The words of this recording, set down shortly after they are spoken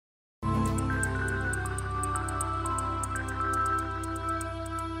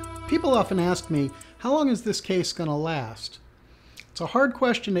People often ask me, how long is this case going to last? It's a hard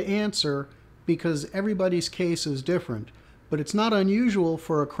question to answer because everybody's case is different, but it's not unusual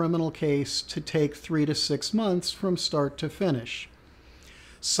for a criminal case to take 3 to 6 months from start to finish.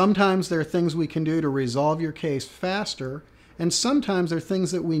 Sometimes there are things we can do to resolve your case faster, and sometimes there are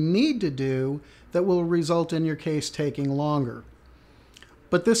things that we need to do that will result in your case taking longer.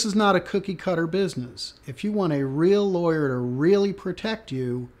 But this is not a cookie-cutter business. If you want a real lawyer to really protect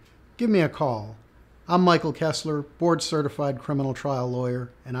you, give me a call. I'm Michael Kessler, board-certified criminal trial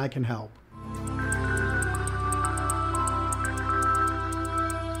lawyer, and I can help.